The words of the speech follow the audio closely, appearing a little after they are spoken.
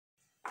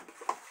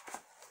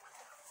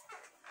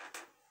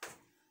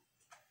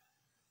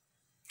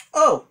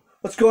Oh,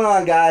 what's going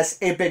on, guys?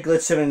 8-Bit Glitch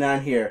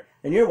 79 here,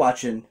 and you're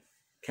watching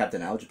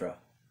Captain Algebra.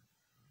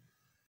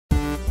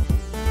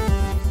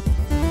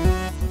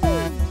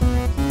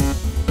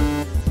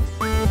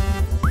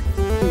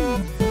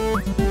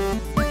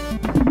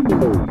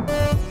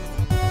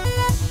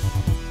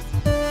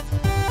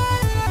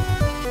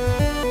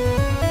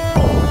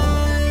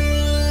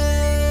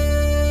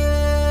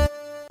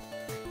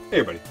 Hey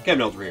everybody,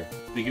 Captain Algebra here.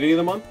 It's the beginning of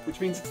the month, which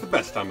means it's the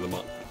best time of the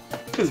month,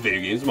 because Video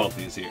Games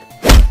Monthly is here.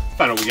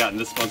 Find out what we got in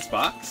this month's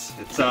box.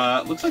 It's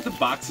looks like the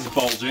box is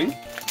bulging.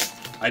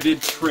 I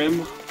did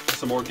trim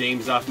some more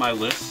games off my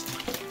list.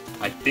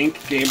 I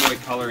think Game Boy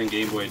Color and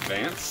Game Boy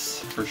Advance,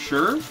 for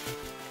sure.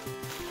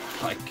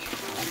 I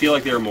feel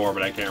like there are more,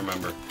 but I can't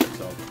remember.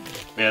 So,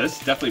 yeah,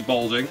 this is definitely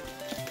bulging.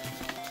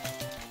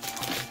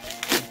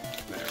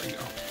 There we go.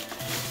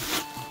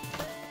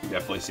 You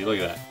definitely see, look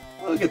at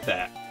that. Look at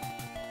that.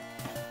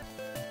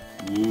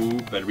 Ooh,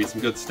 better be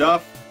some good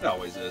stuff. It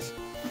always is.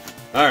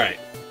 Alright.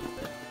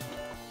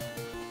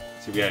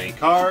 So we got any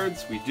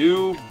cards? We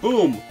do.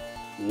 Boom!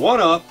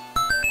 1-up.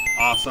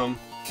 Awesome.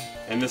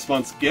 And this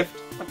month's gift,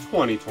 a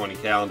 2020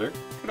 calendar.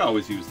 Could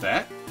always use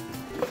that.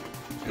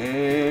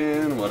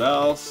 And what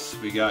else?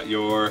 We got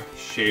your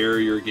share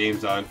your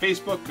games on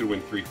Facebook. Could win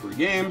 3 free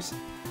games.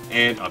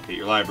 And update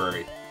your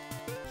library.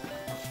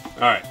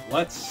 Alright,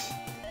 let's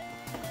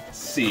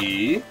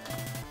see.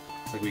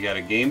 Looks like we got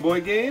a Game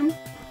Boy game.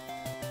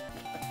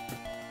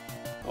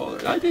 Oh,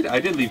 I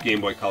did leave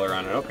Game Boy Color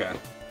on it, okay.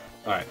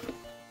 Alright.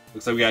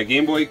 Looks like we got a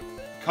Game Boy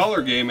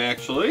Color game,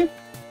 actually.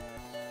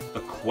 The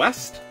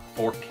Quest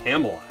for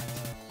Camelot.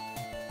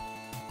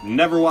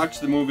 Never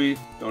watched the movie,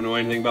 don't know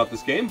anything about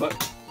this game, but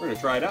we're going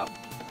to try it out.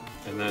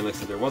 And then, like I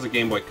said, there was a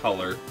Game Boy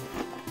Color.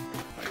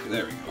 Okay,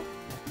 there we go.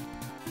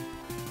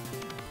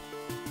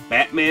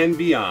 Batman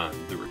Beyond,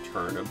 The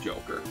Return of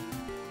Joker.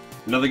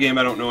 Another game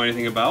I don't know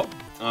anything about.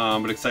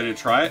 But excited to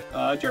try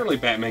it. Generally,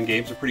 Batman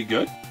games are pretty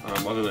good,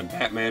 other than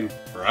Batman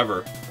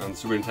Forever on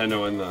Super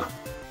Nintendo and the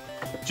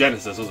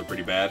Genesis. Those are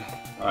pretty bad.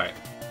 Alright,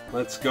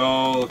 let's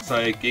go. Looks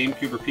like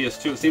GameCube or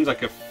PS2. It seems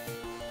like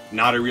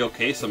not a real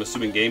case. I'm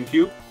assuming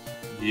GameCube.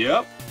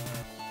 Yep.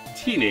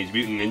 Teenage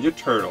Mutant Ninja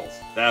Turtles.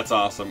 That's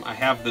awesome. I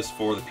have this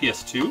for the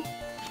PS2.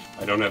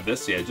 I don't have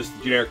this yet. Just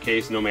the generic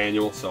case, no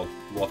manual, so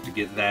we'll have to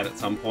get that at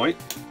some point.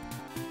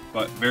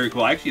 But very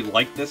cool. I actually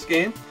like this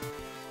game.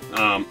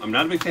 I'm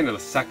not a big fan of the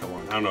second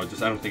one. I don't know,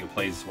 I don't think it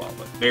plays as well,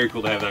 but very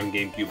cool to have that on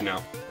GameCube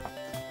now.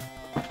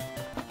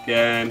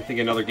 Again, I think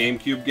another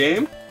GameCube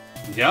game.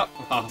 Yep,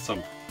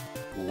 awesome.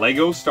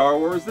 Lego Star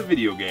Wars, the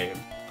video game.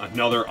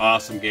 Another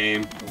awesome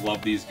game. I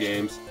love these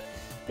games.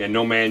 Again,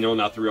 no manual,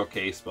 not the real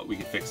case, but we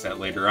can fix that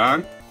later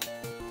on.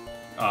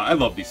 I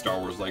love these Star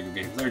Wars Lego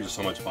games. They're just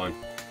so much fun.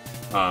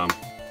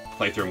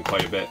 Play through them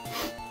quite a bit.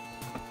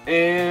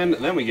 And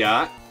then we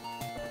got,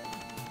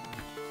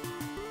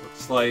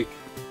 looks like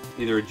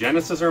either a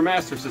Genesis or a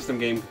Master System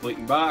game complete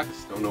in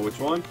box. Don't know which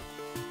one.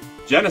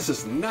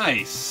 Genesis,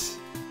 nice!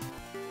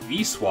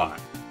 V-SWAT.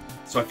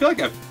 So I feel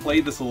like I've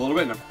played this a little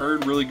bit and I've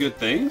heard really good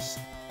things.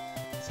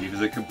 Let's see,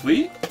 is it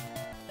complete?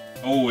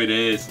 Oh, it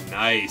is.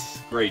 Nice.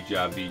 Great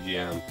job,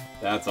 VGM.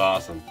 That's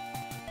awesome.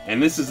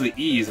 And this is the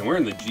E's, and we're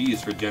in the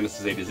G's for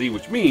Genesis A to Z,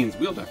 which means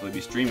we'll definitely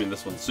be streaming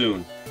this one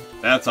soon.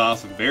 That's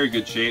awesome. Very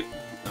good shape.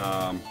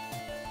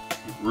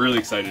 Really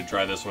excited to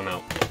try this one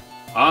out.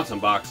 Awesome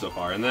box so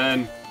far. And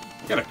then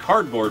got a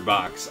cardboard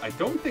box. I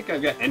don't think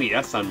I've got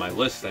NES on my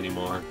list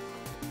anymore.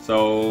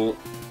 So,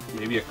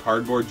 maybe a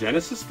cardboard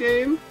Genesis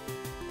game?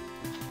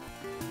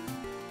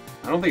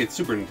 I don't think it's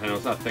Super Nintendo.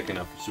 It's not thick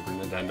enough for Super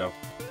Nintendo.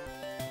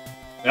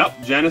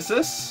 Yep,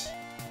 Genesis.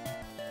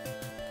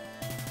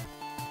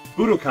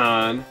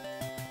 Budokan.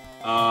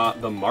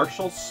 The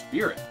Martial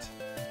Spirit.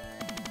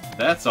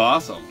 That's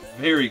awesome.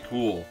 Very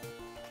cool.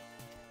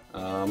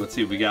 Let's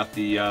see, we got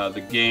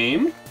the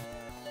game.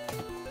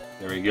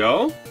 There we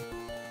go.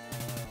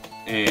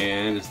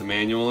 And is the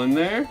manual in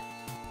there?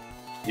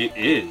 It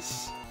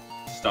is.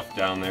 Stuff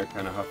down there,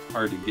 kind of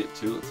hard to get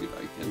to. Let's see if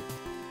I can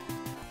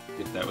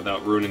get that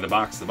without ruining the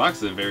box. The box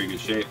is in very good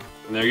shape.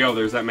 And there you go,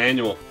 there's that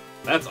manual.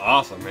 That's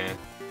awesome, man.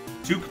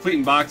 2 complete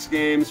in box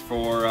games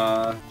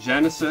for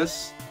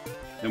Genesis.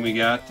 Then we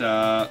got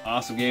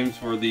awesome games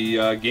for the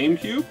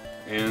GameCube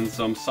and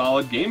some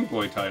solid Game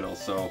Boy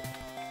titles. So,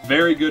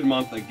 very good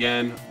month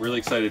again. Really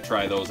excited to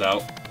try those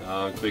out.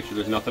 Make sure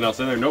there's nothing else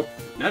in there. Nope,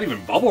 not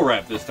even bubble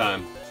wrap this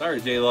time. Sorry,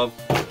 J-Love.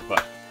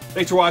 But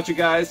thanks for watching,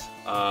 guys.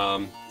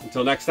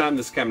 Until next time,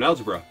 this is Captain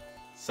Algebra,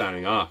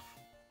 signing off.